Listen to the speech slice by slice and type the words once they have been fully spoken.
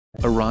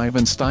Arrive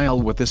in style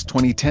with this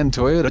 2010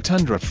 Toyota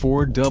Tundra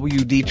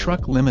 4WD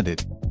Truck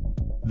Limited.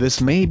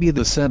 This may be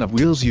the set of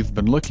wheels you've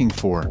been looking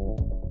for.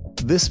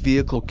 This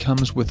vehicle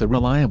comes with a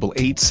reliable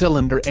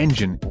 8-cylinder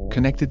engine,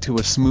 connected to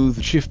a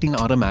smooth shifting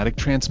automatic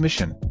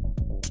transmission.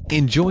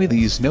 Enjoy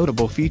these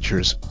notable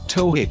features: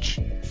 tow hitch,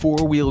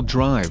 4-wheel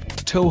drive,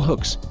 tow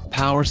hooks,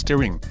 power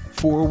steering,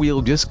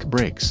 4-wheel disc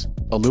brakes,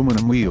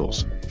 aluminum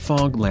wheels,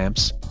 fog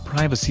lamps,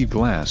 privacy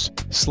glass,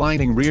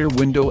 sliding rear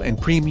window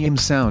and premium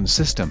sound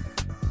system.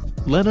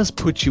 Let us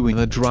put you in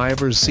the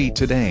driver's seat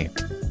today.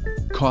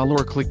 Call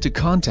or click to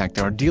contact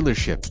our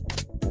dealership.